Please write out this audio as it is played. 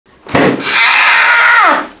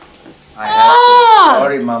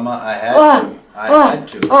Mama, I had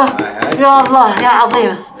to. I had to. يا الله يا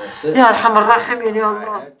عظيم يا أرحم الراحمين يا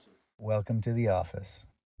الله. Welcome to the office.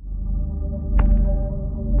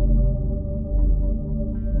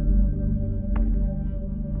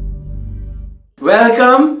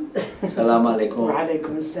 Welcome. Salam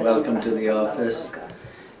alaikum. Welcome to the office.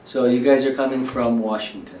 So you guys are coming from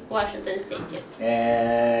Washington. Washington State, yes.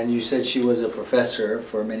 And you said she was a professor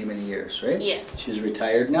for many, many years, right? Yes. She's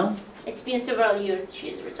retired now? It's been several years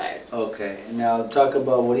she's retired. Okay. Now talk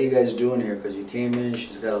about what are you guys doing here? Because you came in,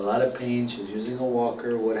 she's got a lot of pain, she's using a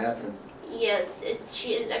walker. What happened? Yes,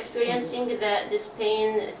 she is experiencing this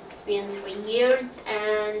pain. It's been 3 years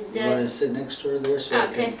and... You want to sit next to her there so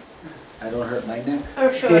I don't hurt my neck?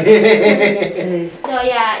 Oh, sure. So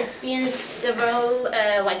yeah, it's been several,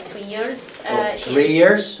 like 3 years. 3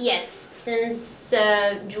 years? Yes, since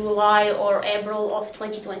July or April of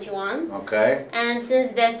 2021. Okay. And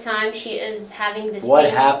since that time she is having this What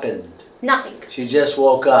pain. happened? Nothing. She just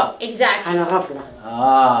woke up. Exactly. أنا غفلة.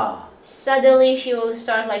 Ah. Suddenly she will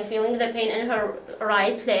start like feeling the pain in her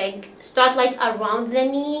right leg, start like around the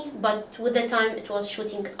knee, but with the time it was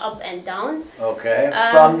shooting up and down. Okay,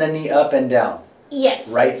 from the knee up and down? Yes.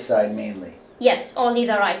 Right side mainly? Yes, only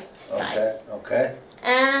the right side. Okay, okay.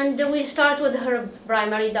 And we start with her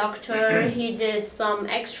primary doctor. He did some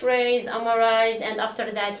x-rays, MRIs, and after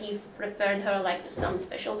that he referred her like to some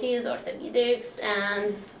specialties, orthopedics,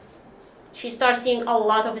 and she starts seeing a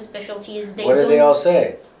lot of specialties. What did they all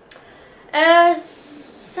say?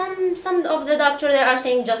 Some of the doctor they are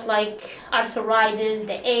saying just like arthritis,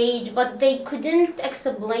 the age, but they couldn't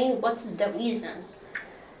explain what's the reason.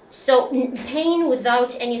 So pain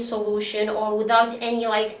without any solution or without any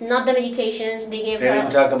like not the medications they gave her. They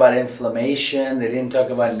didn't talk about inflammation. They didn't talk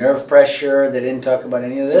about nerve pressure. They didn't talk about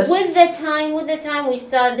any of this. With the time, we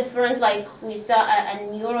saw different like we saw a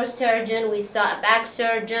neurosurgeon, we saw a back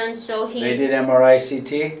surgeon. So he. They did MRI,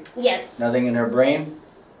 CT. Yes. Nothing in her brain.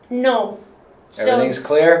 No. Everything's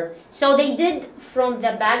clear? So they did from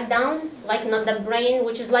the back down, like not the brain,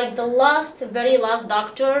 which is like the very last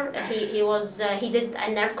doctor. He did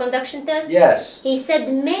a nerve conduction test. Yes. He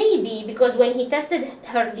said maybe because when he tested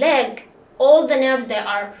her leg, all the nerves there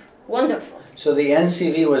are wonderful. So the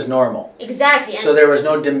NCV was normal. Exactly. So there was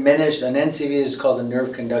no diminished. An NCV is called a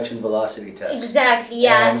nerve conduction velocity test. Exactly.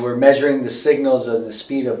 Yeah. And we're measuring the signals of the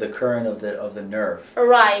speed of the current of the nerve.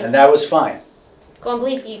 Right. And that was fine.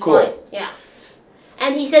 Completely cool. Fine. Yeah.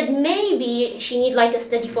 And he said maybe she need like a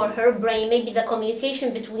study for her brain. Maybe the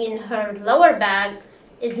communication between her lower back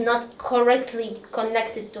is not correctly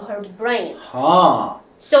connected to her brain. Huh.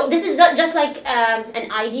 So this is not just like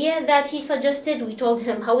an idea that he suggested. We told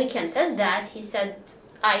him how we can test that. He said,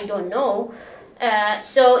 I don't know.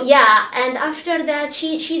 So yeah, and after that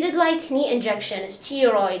she did like knee injection,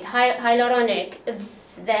 steroid, hyaluronic. If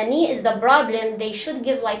the knee is the problem, they should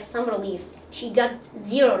give like some relief. She got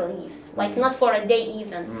zero relief, like not for a day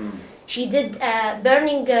even. She did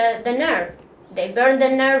burning the nerve. They burned the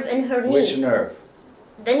nerve in her knee. Which nerve?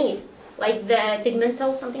 The knee, like the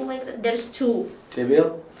tegmental, something like that. There's two.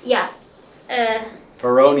 Tibial? Yeah.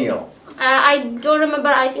 Peroneal. I don't remember.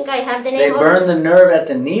 I think I have the name. They burned the nerve at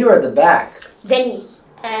the knee or the back? The knee.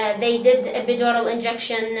 They did epidural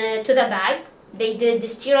injection to the back. They did the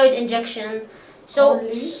steroid injection. So.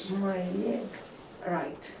 Only my leg,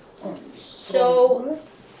 right. So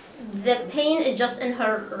the pain is just in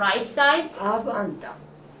her right side. Up and down.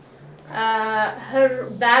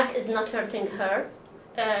 Her back is not hurting her.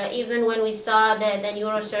 Even when we saw the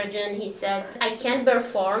neurosurgeon, he said, I can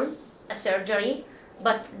perform a surgery,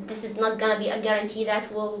 but this is not going to be a guarantee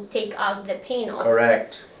that will take out the pain off.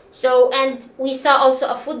 Correct. So, and we saw also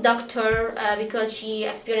a foot doctor because she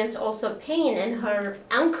experienced also pain in her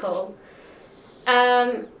ankle.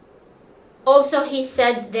 Also, he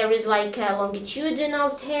said there is like a longitudinal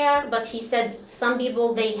tear, but he said some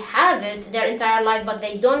people, they have it their entire life, but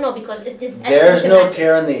they don't know because it is There's no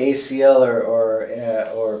tear in the ACL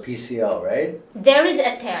or PCL, right? There is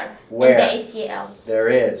a tear Where? in the ACL. There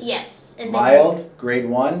is? Yes. In Mild? Grade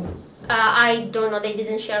 1? I don't know, they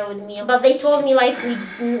didn't share with me, but they told me like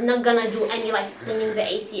we're not gonna do any like cleaning the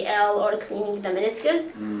ACL or cleaning the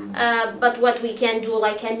meniscus, but what we can do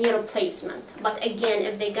like a knee replacement. But again,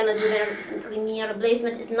 if they're gonna do their knee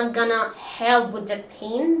replacement, it's not gonna help with the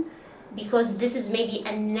pain because this is maybe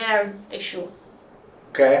a nerve issue.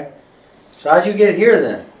 Okay. So how'd you get here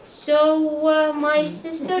then? So my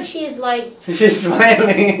sister, she is like... She's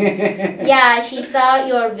smiling. Yeah, she saw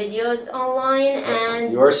your videos online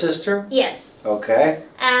and... Your sister? Yes. Okay.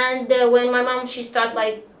 And when my mom, she started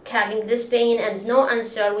like having this pain and no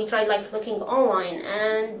answer. We tried like looking online,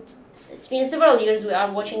 and it's been several years we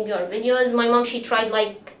are watching your videos. My mom, she tried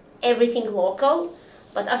like everything local,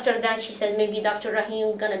 but after that she said maybe Dr.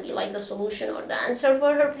 Rahim gonna be like the solution or the answer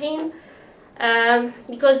for her pain.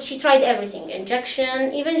 Because she tried everything,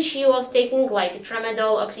 injection, even she was taking like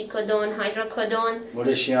tramadol, oxycodone, hydrocodone. What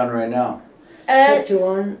is she on right now?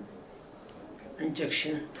 31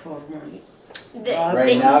 injection for my...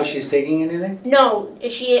 Right now she's taking anything? No,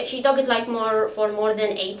 she took it like for more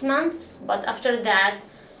than 8 months, but after that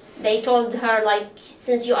they told her like,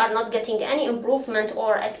 since you are not getting any improvement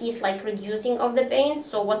or at least like reducing of the pain,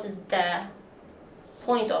 so what is the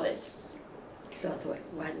point of it?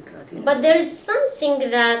 But there is something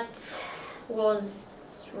that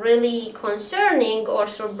was really concerning or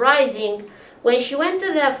surprising. When she went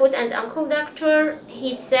to the foot and ankle doctor,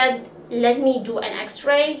 he said, let me do an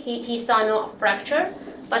x-ray. He saw no fracture.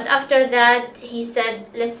 But after that, he said,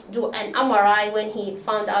 let's do an MRI when he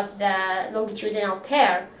found out the longitudinal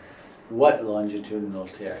tear. What longitudinal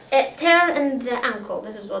tear? A tear in the ankle.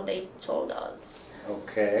 This is what they told us.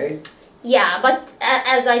 Okay. Yeah, but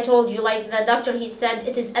as I told you, like the doctor, he said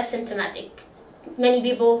it is asymptomatic. Many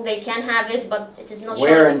people, they can have it, but it is not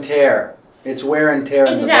wear and tear. It's wear and tear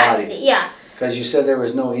in the body. Exactly, yeah. Because you said there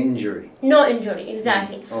was no injury. No injury,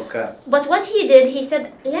 exactly. Okay. But what he did, he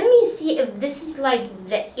said, let me see if this is like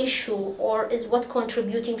the issue or is what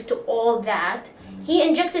contributing to all that. He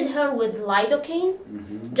injected her with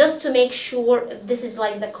lidocaine just to make sure if this is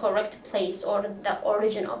like the correct place or the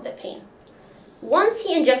origin of the pain. Once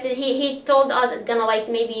he injected, he told us it's gonna like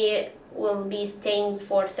maybe will be staying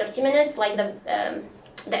for 30 minutes, like the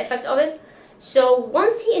effect of it. So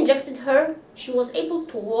once he injected her, she was able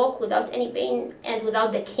to walk without any pain and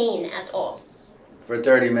without the cane at all. For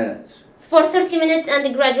 30 minutes? For 30 minutes,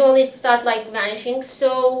 and gradually it started like vanishing.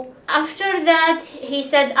 So after that, he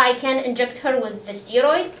said I can inject her with the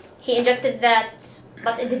steroid. He injected that,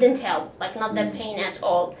 but it didn't help, like not the pain at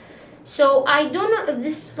all. So I don't know if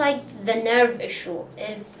this is like the nerve issue,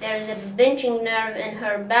 if there is a pinching nerve in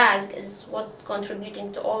her back is what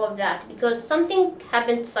contributing to all of that, because something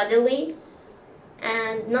happened suddenly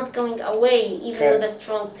and not going away even with a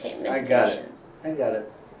strong pain medication. I got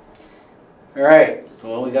it. All right,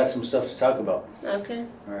 well we got some stuff to talk about. Okay.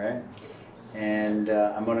 All right, and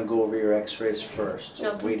I'm going to go over your x-rays first.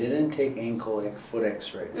 Okay. We didn't take ankle, foot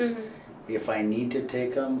x-rays. If I need to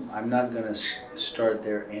take them, I'm not going to start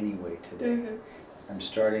there anyway today. I'm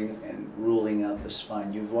starting and ruling out the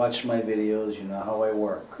spine. You've watched my videos, you know how I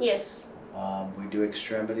work. Yes. We do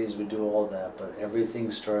extremities, we do all that, but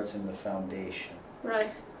everything starts in the foundation.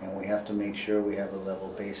 Right. And we have to make sure we have a level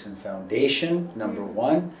base and foundation, number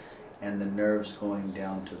one, and the nerves going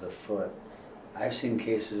down to the foot. I've seen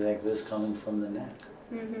cases like this coming from the neck.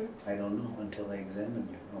 I don't know until I examine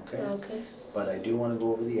you, okay? Okay. But I do want to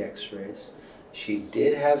go over the x-rays. She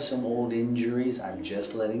did have some old injuries. I'm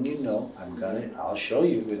just letting you know. I'll show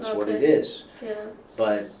you it's what it is. Yeah.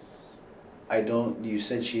 But you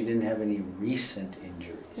said she didn't have any recent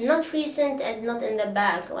injuries. Not recent and not in the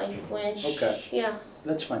back, like when she, yeah.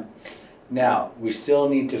 That's fine. Now, we still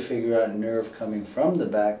need to figure out nerve coming from the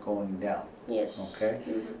back going down. Yes. Okay?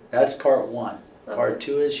 That's part one. Part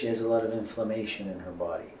two is she has a lot of inflammation in her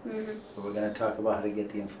body. So we're going to talk about how to get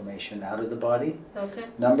the inflammation out of the body. Okay.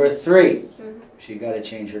 Number three, she got to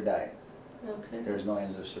change her diet. Okay. There's no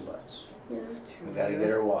ands, ifs, or buts. Yeah. We got to get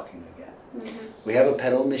her walking again. We have a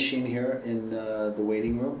pedal machine here in the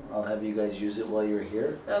waiting room. I'll have you guys use it while you're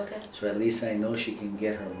here. Okay. So at least I know she can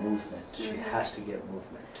get her movement. She has to get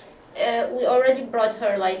movement. We already brought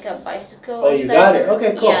her like a bicycle. Oh, you got it?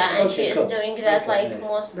 Okay, cool. Yeah, and she is doing that like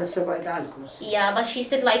most. Yeah, but she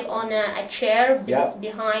sit like on a chair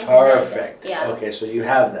behind. Perfect. Yeah. Okay, so you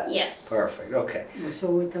have that. Yes. Perfect. Okay.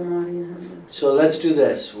 So let's do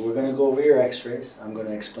this. We're going to go over your x-rays. I'm going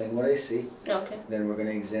to explain what I see. Okay. Then we're going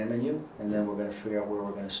to examine you, and then we're going to figure out where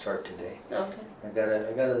we're going to start today. Okay.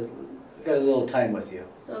 I got a little time with you.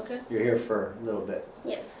 Okay. You're here for a little bit.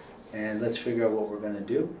 Yes. And let's figure out what we're going to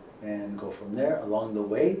do and go from there. Along the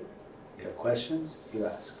way, you have questions, you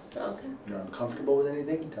ask. Okay. You're uncomfortable with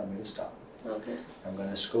anything, tell me to stop. Okay. I'm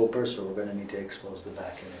going to scope her, so we're going to need to expose the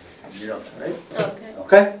back and everything. You know that, right? Okay.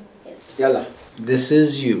 Okay? Yes. Yalla. This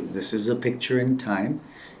is you. This is a picture in time.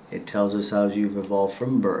 It tells us how you've evolved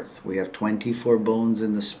from birth. We have 24 bones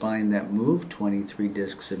in the spine that move, 23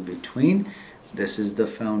 discs in between. This is the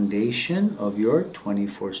foundation of your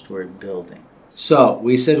 24-story building. So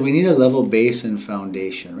we said we need a level base and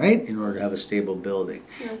foundation, right, in order to have a stable building.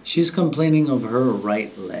 Yeah. She's complaining of her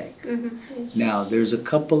right leg. Now, there's a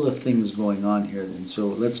couple of things going on here, and so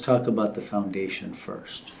let's talk about the foundation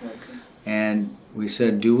first. Okay. And we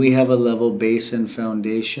said, do we have a level base and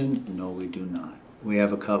foundation? No, we do not. We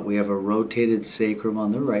have a rotated sacrum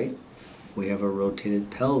on the right. We have a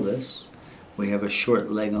rotated pelvis. We have a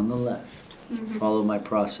short leg on the left. Follow my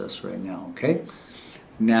process right now, okay?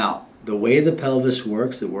 Now, the way the pelvis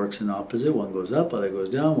works, it works in opposite. One goes up, other goes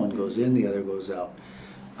down. One goes in, the other goes out.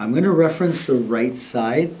 I'm going to reference the right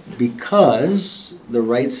side because the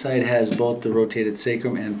right side has both the rotated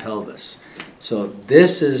sacrum and pelvis. So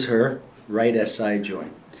this is her right SI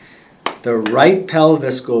joint. The right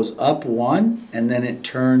pelvis goes up one, and then it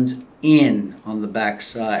turns in on the back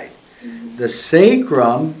side. The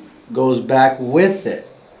sacrum goes back with it.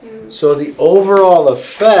 So the overall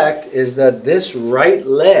effect is that this right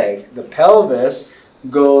leg, the pelvis,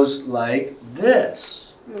 goes like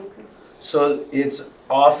this. So it's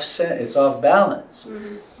offset, it's off balance.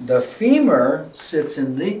 The femur sits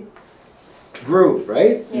in the groove,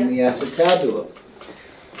 right? In the acetabulum.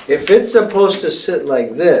 If it's supposed to sit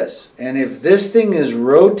like this, and if this thing is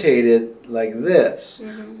rotated like this,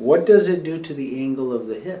 what does it do to the angle of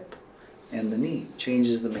the hip and the knee?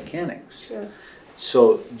 Changes the mechanics. Sure.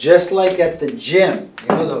 So just like at the gym, you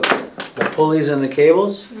know the pulleys and the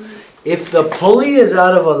cables? If the pulley is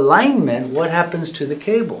out of alignment, what happens to the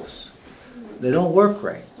cables? They don't work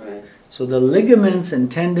right. So the ligaments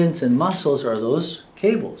and tendons and muscles are those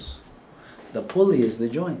cables. The pulley is the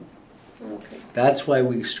joint. That's why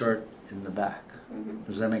we start in the back.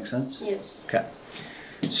 Does that make sense? Yes. Okay.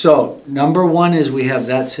 So number one is we have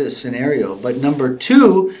that scenario. But number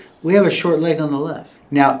two, we have a short leg on the left.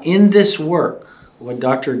 Now in this work, what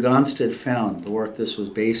Dr. Gonstead found, the work this was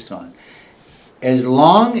based on, as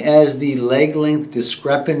long as the leg length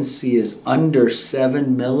discrepancy is under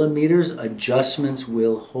 7 millimeters, adjustments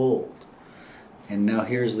will hold. And now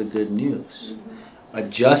here's the good news.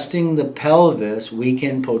 Adjusting the pelvis, we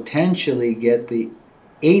can potentially get the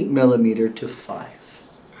 8 millimeter to 5.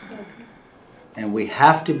 And we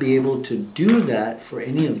have to be able to do that for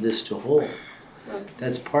any of this to hold.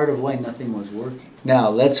 That's part of why nothing was working. Now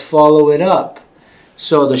let's follow it up.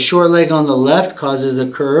 So the short leg on the left causes a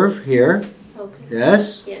curve here.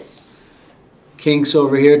 Yes? Yes. Kinks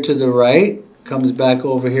over here to the right, comes back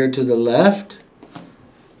over here to the left.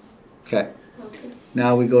 Okay.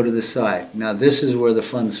 Now we go to the side. Now this is where the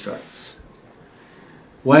fun starts.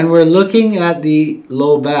 When we're looking at the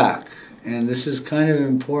low back, and this is kind of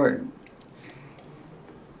important,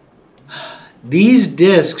 these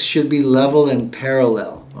discs should be level and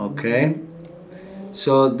parallel, okay?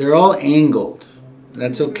 So they're all angled.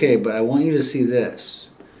 That's okay, but I want you to see this.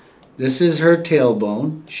 This is her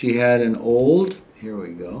tailbone. She had an old, here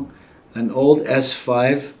we go, an old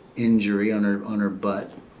S5 injury on her butt.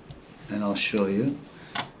 And I'll show you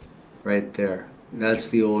right there. That's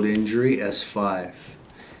the old injury, S5.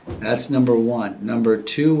 That's number one. Number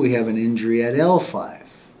two, we have an injury at L5.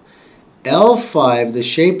 L5, the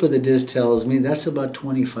shape of the disc tells me that's about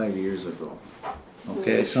 25 years ago.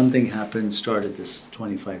 Okay, something happened, started this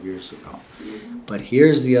 25 years ago. But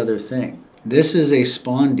here's the other thing. This is a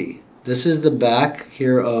spondy. This is the back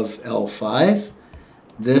here of L5.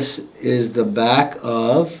 This is the back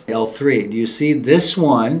of L3. Do you see this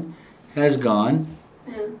one has gone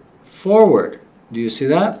forward? Do you see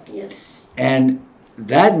that? Yes. And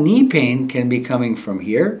that knee pain can be coming from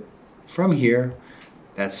here.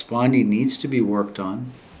 That spondy needs to be worked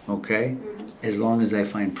on, okay? As long as I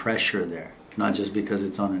find pressure there, not just because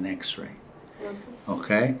it's on an x-ray,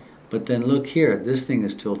 okay? But then look here, this thing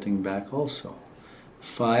is tilting back also.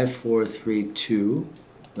 5, 4, 3, 2,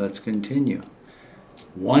 let's continue.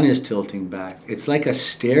 1 is tilting back. It's like a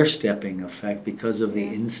stair-stepping effect because of the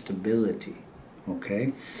instability,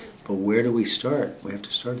 okay? But where do we start? We have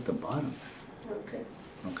to start at the bottom,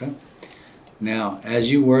 okay? Now,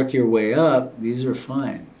 as you work your way up, these are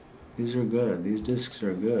fine. These are good. These discs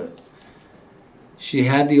are good. She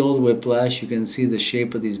had the old whiplash. You can see the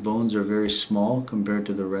shape of these bones are very small compared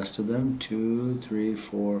to the rest of them. 2, 3,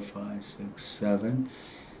 4, 5, 6, 7.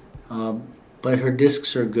 But her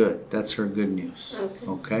discs are good. That's her good news.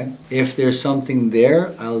 Okay? If there's something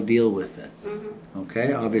there, I'll deal with it.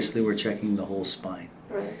 Okay? Obviously, we're checking the whole spine.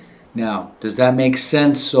 Right. Now, does that make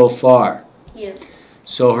sense so far? Yes.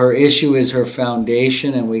 So her issue is her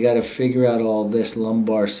foundation, and we got to figure out all this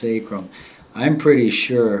lumbar sacrum. I'm pretty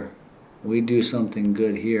sure we do something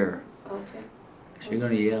good here. Okay. She's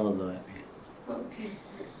going to yell though at me. Okay.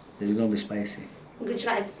 It's going to be spicy. قلت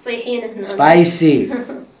راح تصيحين هنا. Spicy!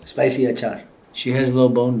 Spicy achar. She has low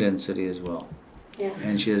bone density as well. Yeah.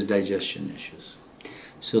 And she has digestion issues.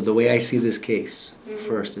 So the way I see this case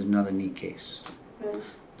first is not a knee case. Right.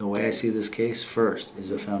 The way I see this case first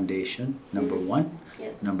is a foundation, number one.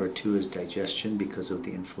 Yes. Number 2 is digestion because of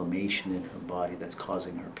the inflammation in her body that's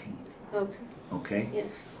causing her pain. Okay. Okay? Yes.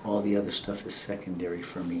 All the other stuff is secondary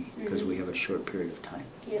for me because we have a short period of time.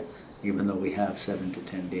 Yes. Even though we have 7 to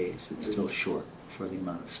 10 days, it's still short for the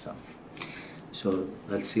amount of stuff. So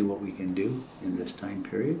let's see what we can do in this time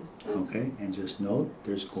period, okay? And just note,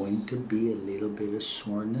 there's going to be a little bit of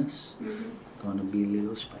soreness, going to be a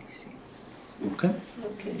little spicy, okay?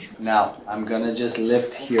 Okay. Now, I'm going to just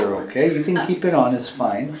lift here, okay? You can keep it on, it's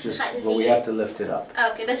fine, just, but we have to lift it up.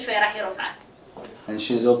 Okay, بس شوي راح يرفع. And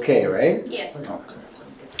she's okay, right? Yes. Okay.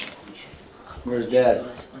 Where's Dad?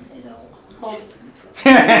 Home.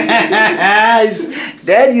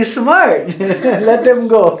 Dad, you smart. Let them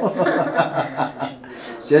go.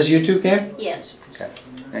 Just you two came? Yes. Okay.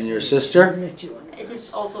 And your sister? This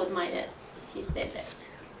is also with my dad. She stayed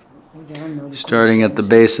there. Starting at the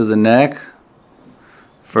base of the neck.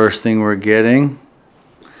 First thing we're getting.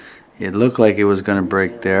 It looked like it was going to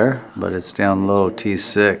break there, but it's down low,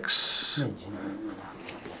 T6.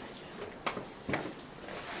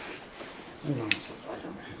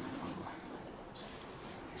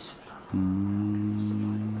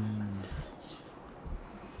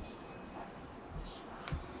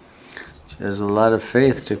 She has a lot of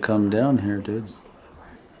faith to come down here, dude.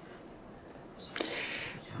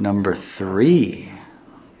 Number 3.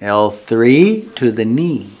 L3 to the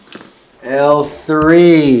knee.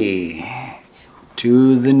 L3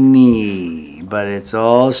 to the knee. But it's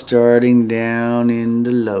all starting down in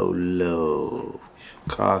the low.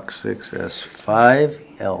 Coccyx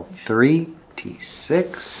S5, L3,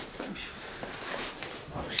 T6.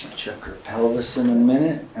 Check her pelvis in a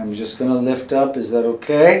minute. I'm just going to lift up. Is that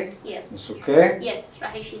okay? Yes. It's okay? Yes.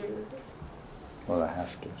 راح يشيل. Well, I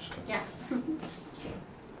have to. So. Yeah.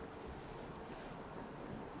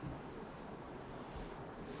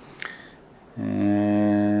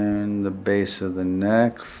 And the base of the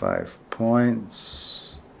neck, 5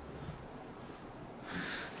 points.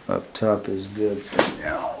 Up top is good for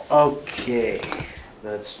now. Okay,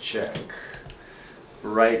 let's check.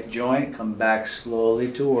 Right joint, come back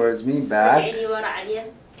slowly towards me, back.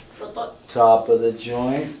 Top of the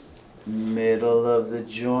joint, middle of the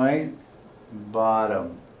joint,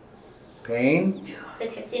 bottom. Pain?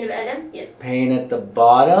 Yes. Pain at the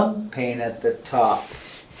bottom, pain at the top.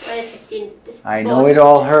 تحسين. I know it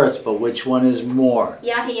all hurts, but which one is more?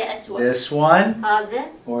 يا هي أسوأ. This one هذا.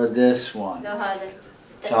 or this one? لو هذا.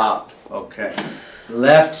 Top. Okay.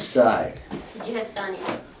 Left side. الجهة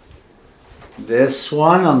الثانية. This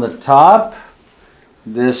one on the top,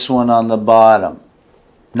 this one on the bottom.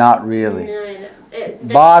 Not really.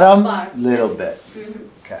 Bottom, little bit.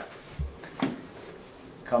 Okay.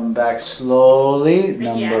 Come back slowly.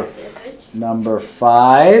 Number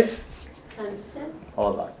 5.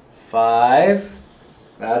 Hold on. 5.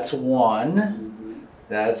 That's 1.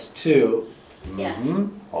 That's 2. Yeah.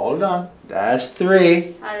 Hold on. That's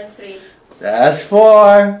 3. هذا 3. That's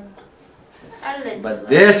 4. But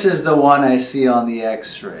this is the one I see on the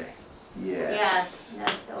X-ray. Yes. Yes,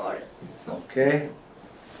 that's the worst. Okay.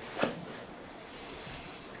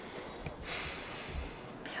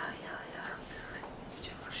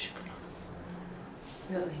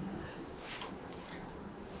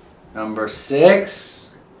 Number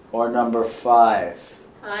 6 or number 5?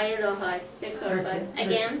 هاي لو هاي 6 or 5.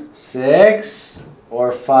 Again. 6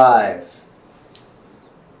 or 5?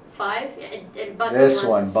 5. This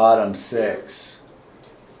one, bottom 6.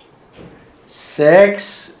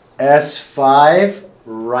 6 S5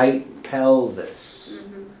 right pelvis.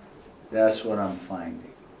 That's what I'm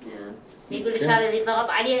finding. يقول لك هذا اللي ضغط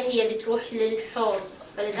عليها هي اللي تروح للحوض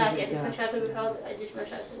فلذلك عندك مشاكل بالحوض عندك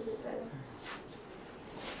مشاكل بالفعل.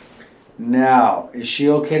 Now, is she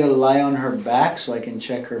okay to lie on her back so I can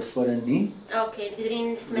check her foot and knee? اوكي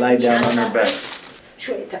تقدرين Lie down on her back.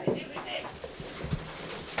 شوي تعالي.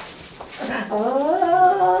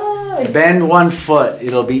 Bend one foot,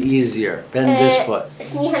 it'll be easier. Bend this foot.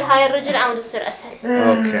 اثنيها لهاي الرجل عاود تصير اسهل.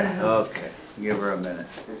 Okay, okay. Give her a minute.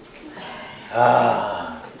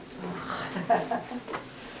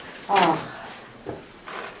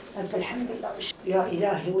 رب الحمد لله يا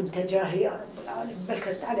إلهي وأنت جاهي يا رب العالمين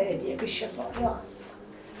بلكت على أيديك الشفاء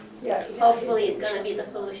يا إلهي. Hopefully it's gonna be the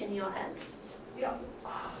solution in your hands. يا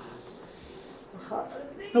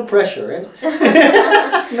No pressure, right?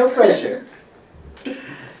 No pressure.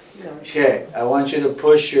 Okay, I want you to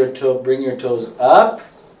push your toe, bring your toes up.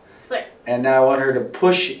 صح. And now I want her to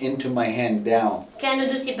push into my hand down. كأنه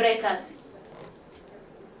دوسي بريكات.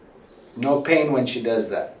 No pain when she does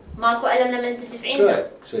that. ماكو ألم لما أنت تدفعين. Good.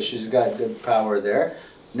 So she's got good power there.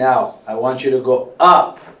 Now, I want you to go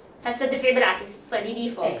up. هسه دفعي بالعكس صعدي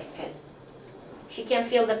لي فوق. She can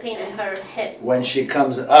feel the pain in her hip. When she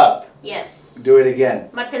comes up, Yes. do it again.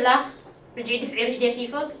 مرتلة رجعي دفعي رجليك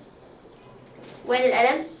لفوق. وين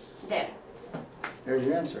الألم؟ There. There's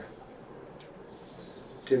your answer.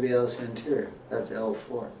 Tibialis anterior. That's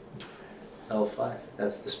L4. L5.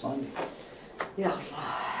 That's the spondy. Yeah.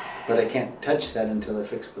 But I can't touch that until I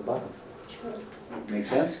fix the bottom. Sure. Make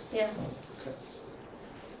sense? Yeah. Okay.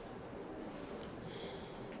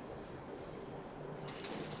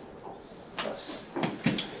 Yes.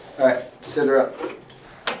 All right, sit her up.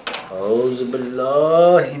 أعوذ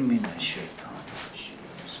بالله من الشيطان الرجيم.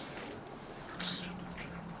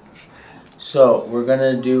 So we're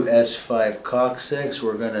gonna do S5 coccyx.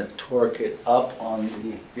 We're gonna torque it up on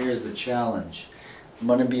the. Here's the challenge. I'm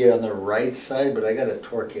gonna be on the right side, but I gotta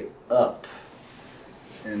torque it up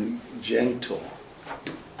and gentle.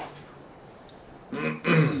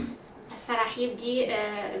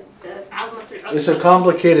 It's a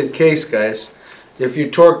complicated case, guys. If you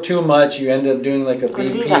torque too much, you end up doing like a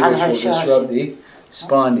BP, which will disrupt the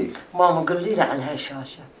spondy. ماما قل لي على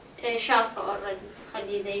هالشاشة. شافة already.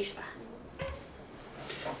 خليه ده يشرح.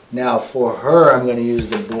 Now for her, I'm going to use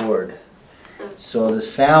the board. So the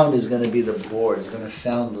sound is going to be the board. It's going to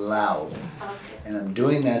sound loud. Okay. And I'm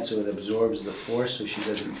doing that so it absorbs the force so she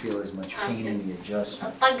doesn't feel as much pain in the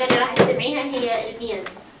adjustment. الطقة اللي راح تسمعيها هي الميز.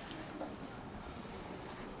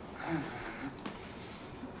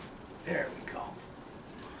 There we go.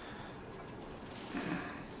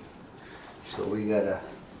 So we got to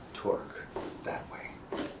torque that way.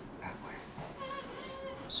 That way.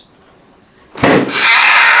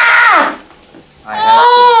 I had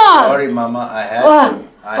to. Sorry, Mama. I had to.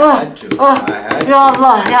 I had to. I had to. يا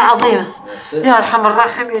الله يا عظيم. That's it. يا أرحم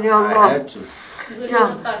الراحمين يا I الله. had to.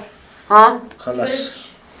 ها؟ خلاص.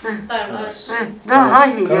 خلاص. لا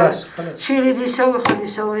هاي خلاص. خلاص. شي اللي يسوي خليه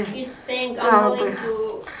يسوي. She's saying I'm willing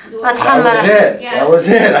to do That أتحمل. was it. That was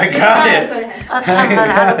it. I got it. أتحمل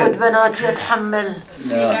على ود بناتي أتحمل.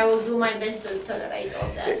 I will do my best to tolerate all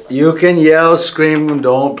that. You can yell, scream,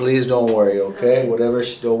 please don't worry, okay? Whatever,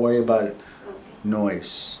 don't worry about it.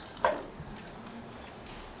 Noise.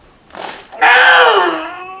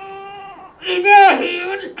 إلهي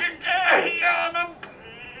وانت جاهي يا رب.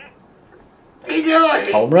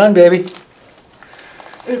 إلهي. Home run, baby.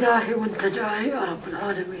 إلهي وانت جاهي يا رب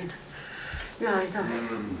العالمين. يا إلهي.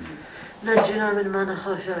 نجنا من ما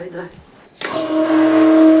نخاف يا إلهي.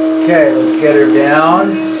 Okay, let's get her down.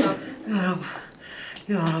 يا رب.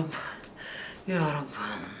 يا رب. يا رب.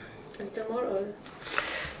 And some more or?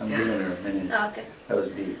 I'm giving her a minute. Oh, okay. That was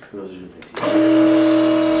deep. It was really deep.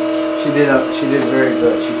 She did very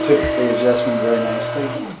good. She took the adjustment very nicely.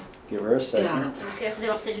 Give her a second. Okay, خذي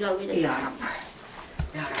وقتك قلبي لك. يا رب.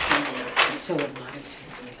 يا رب. نسوي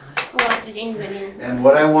And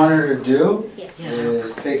what I want her to do Yes.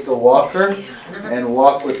 is take the walker and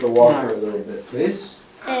walk with the walker a little bit, please.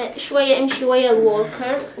 شوية امشي ويا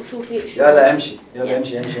الوالكر وشوفي شو. يلا امشي. يلا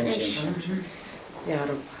امشي امشي امشي امشي. يا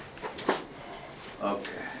رب.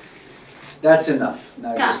 Okay. That's enough.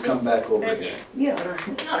 Now just come back over here. يا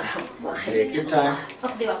رب. Take your time.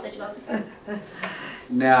 أخذي وقتك قلبي.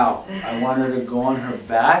 Now, I want her to go on her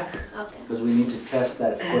back Okay. because we need to test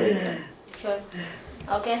that foot again. Sure.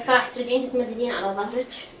 Okay, صراحة ترجعين تتمددين على ظهرك.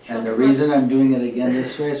 And the reason I'm doing it again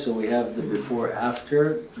this way, so we have the before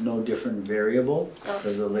after, no different variable,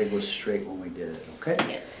 because the leg was straight when we did it, okay?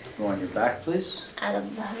 Yes. Go on your back, please. على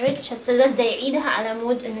ظهرك هسه بس دا يعيدها على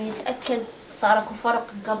مود انه يتأكد صار اكو فرق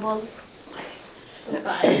قبل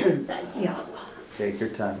وبعد التعديل. يا الله. Take your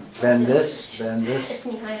time. Bend this, bend this,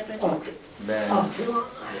 اسمي هاي الرجل.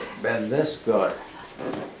 bend this, good.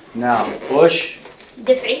 Now, push,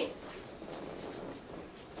 دفعي.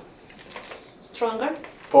 Stronger.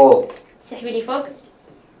 pull. سحبي لي فوق.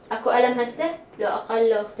 اكو ألم هسه؟ لو أقل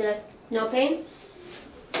لو اختلف. No pain?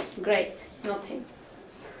 Great. No pain.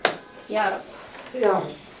 يا رب. يا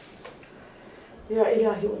رب. يا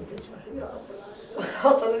إلهي وانت جاهي يا رب.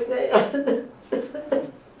 خطر بداية.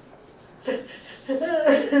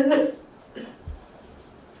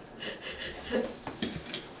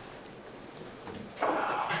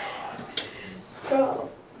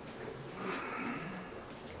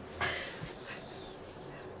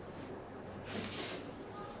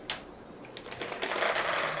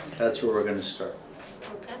 That's where we're going to start.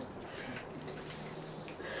 Okay.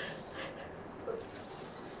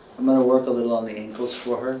 I'm going to work a little on the ankles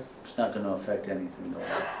for her. It's not going to affect anything though.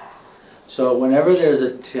 So whenever there's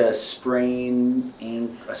a sprain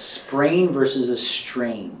versus a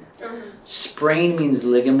strain. Sprain means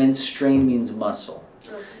ligament, strain means muscle.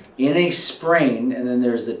 In a sprain, and then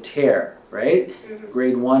there's the tear. right?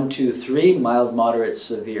 Grade 1, 2, 3, mild, moderate,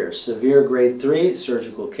 severe. Severe grade 3,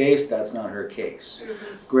 surgical case, that's not her case.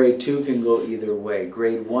 Grade 2 can go either way.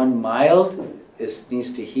 Grade 1, mild,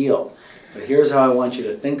 needs to heal. But here's how I want you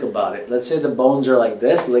to think about it. Let's say the bones are like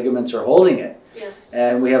this, ligaments are holding it,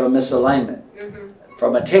 and we have a misalignment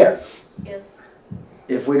from a tear. Yes.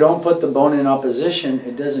 If we don't put the bone in opposition,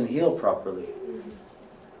 it doesn't heal properly.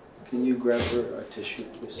 Can you grab her a tissue,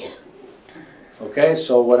 please? Yeah. Okay,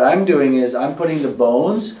 so what I'm doing is I'm putting the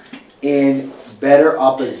bones in better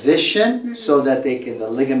opposition so that the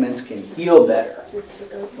ligaments can heal better.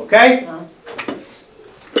 Okay?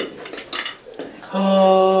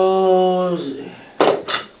 Pose.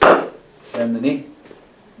 Bend the knee.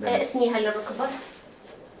 اثنيها للركبة.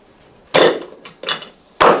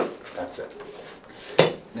 That's it.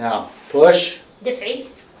 Now, push. دفعي.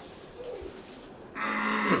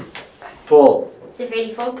 Pull.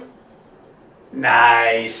 دفعي لفوق.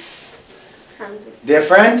 Nice.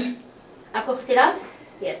 Different? أكو اختلاف؟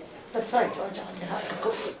 Yes. بس هاي توجع عندها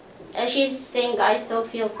الكف. She's saying I still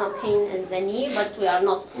feel some pain in the knee but we are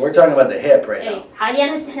not. We're talking about the hip right now.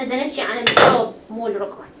 حاليا هسه احنا بدنا نمشي عن الحوض مو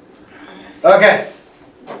الركبة. Okay.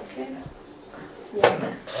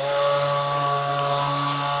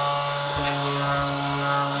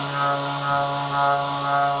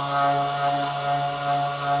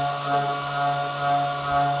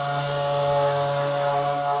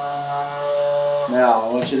 Now,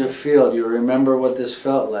 I want you to feel, you remember what this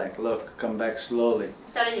felt like. Look, come back slowly.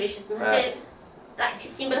 هسه رجعي شو اسمه هسه راح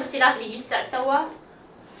تحسين بالاختلاف اللي جسع سوى.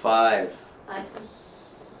 5.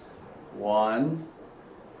 1.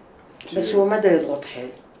 بس هو ما يضغط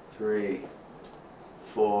حيل. 3.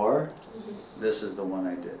 4. This is the one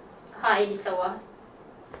I did. هاي اللي سواها.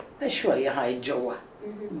 شوية هاي جوا.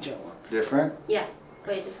 جوا. Different? Yeah,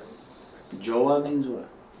 very different. Joa means what?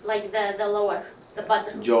 Like the lower, the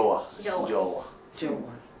bottom. Joa. Joa. Joa.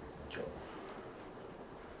 جوا.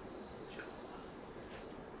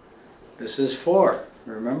 This is 4.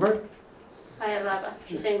 Remember? هاي الرابعة.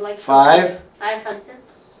 She's saying like 5. هاي الخمسة.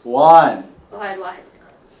 1. وهاي الواحد.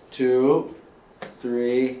 2.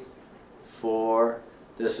 3. 4.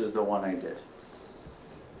 This is the one I did.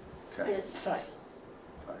 Okay. Yes. فاي.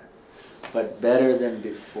 But better than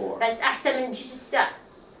before. بس أحسن من جس الساعة.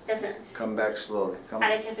 Definitely. Come back slowly. Come on.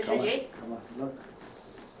 على كيف Come on. ترجعي؟ Come on. Look.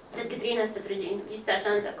 لا تقدرين هسه ترجعين. جس الساعة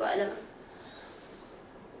كانت أكو ألم.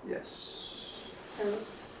 Yes.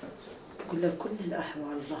 That's it. كل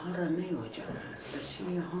الأحوال ظهرها ما يوجعها بس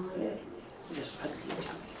هي هاي يصعد لي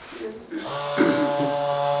جميل.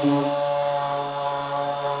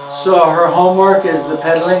 So her homework is the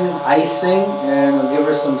pedaling, icing, and we'll give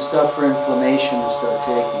her some stuff for inflammation to start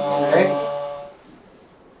taking, okay?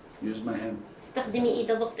 Use my hand. استخدمي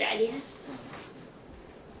إيدها ضغطي عليها.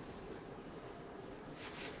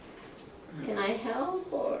 Can I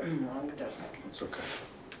help or? It's okay.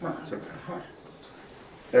 It's okay.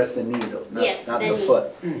 That's the knee though, not, Yes, not the the knee. foot.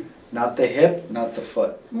 Not the hip, not the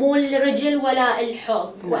foot. مو الرجل ولا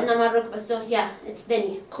الحوض وإنما الركبة. So yeah, it's the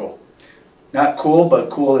knee. Cool. Not cool, but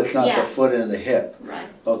cool, it's not Yeah. the foot and the hip. Right.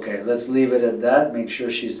 Okay, let's leave it at that. Make sure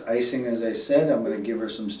she's icing, as I said. I'm going to give her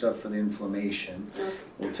some stuff for the inflammation. Okay.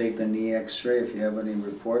 We'll take the knee x-ray. If you have any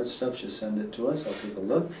report stuff, just send it to us. I'll take a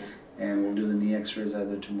look. And we'll do the knee x-rays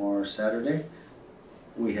either tomorrow or Saturday.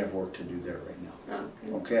 We have work to do there right now.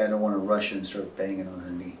 Okay. Okay, I don't want to rush and start banging on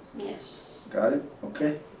her knee. Yes. Got it?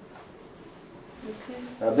 Okay. Okay.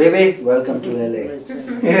 Baby, welcome to LA.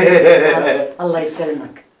 الله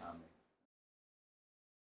يسلمك.